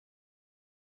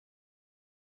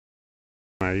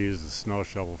I use the snow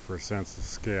shovel for a sense of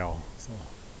scale, so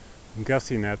I'm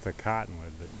guessing that's a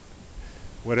cottonwood, but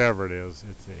whatever it is,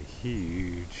 it's a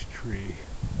huge tree.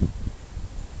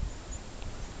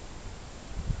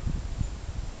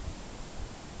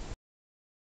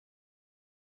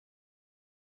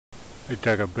 I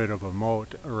dug a bit of a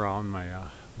moat around my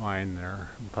vine there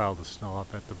and piled the snow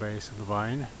up at the base of the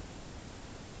vine.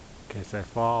 In case I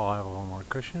fall, I'll have a little more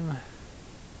cushion.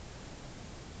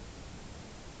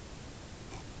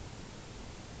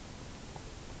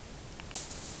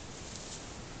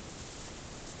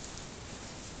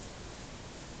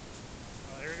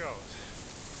 Well, here goes.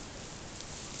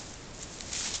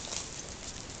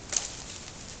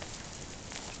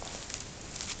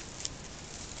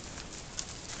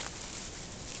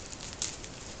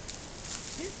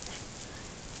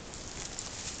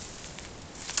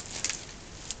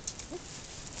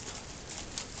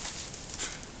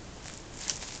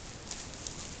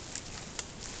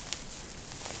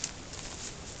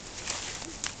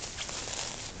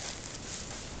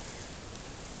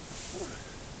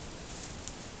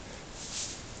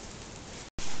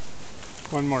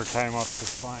 One more time up the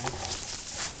spine. I got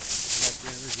the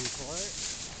energy for it.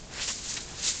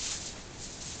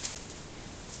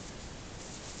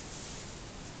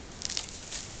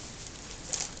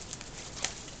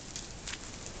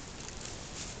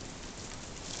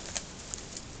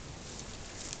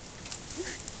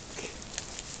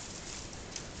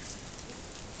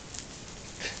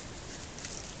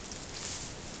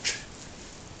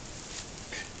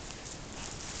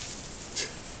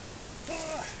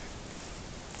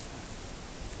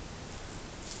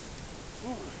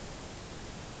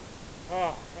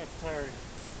 Oh, that's tiring.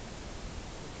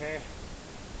 Okay,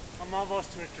 I'm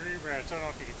almost to a tree branch. I don't know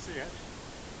if you can see it.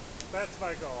 That's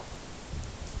my goal.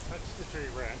 Touch the tree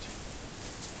branch.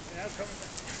 Yeah, I'm coming down.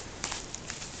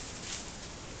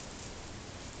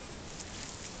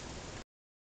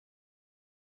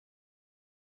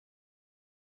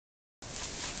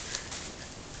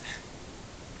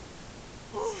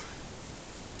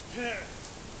 Yeah.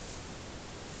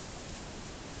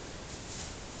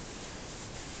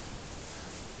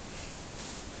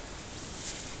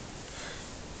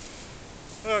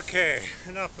 Okay,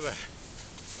 enough of that.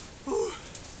 Whew.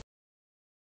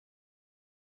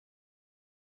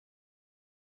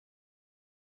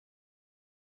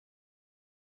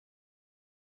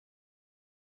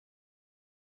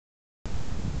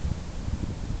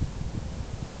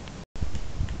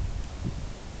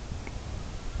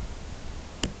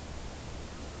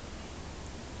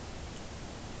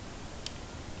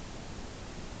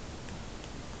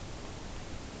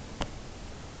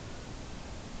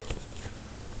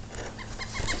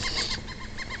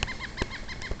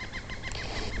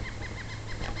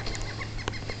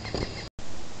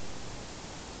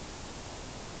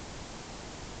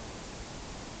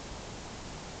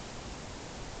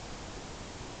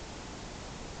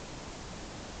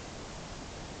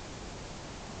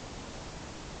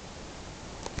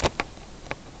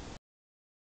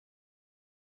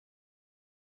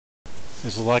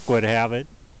 As luck would have it,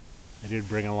 I did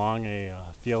bring along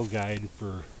a field guide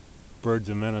for birds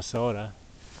of Minnesota.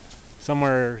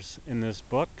 Somewhere in this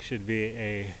book should be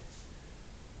a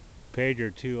page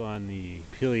or two on the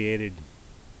pileated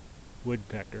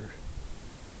woodpecker.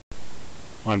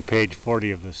 On page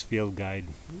 40 of this field guide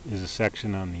is a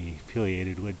section on the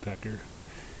pileated woodpecker.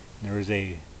 There is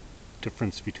a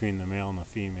difference between the male and the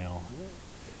female.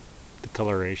 The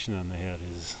coloration on the head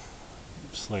is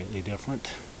slightly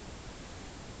different.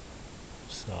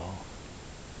 So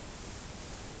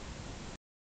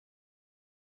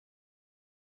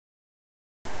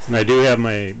and I do have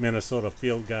my Minnesota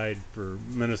field guide for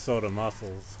Minnesota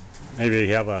mussels. Maybe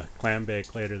have a clam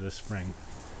bake later this spring.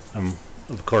 I'm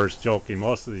of course joking.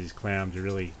 Most of these clams you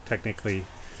really technically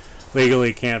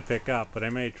legally can't pick up, but I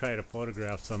may try to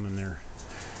photograph some in their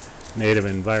native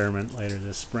environment later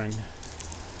this spring.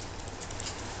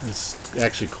 There's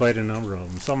actually quite a number of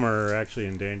them. Some are actually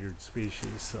endangered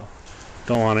species, so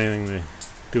don't want anything to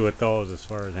do with those as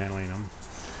far as handling them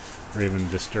or even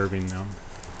disturbing them.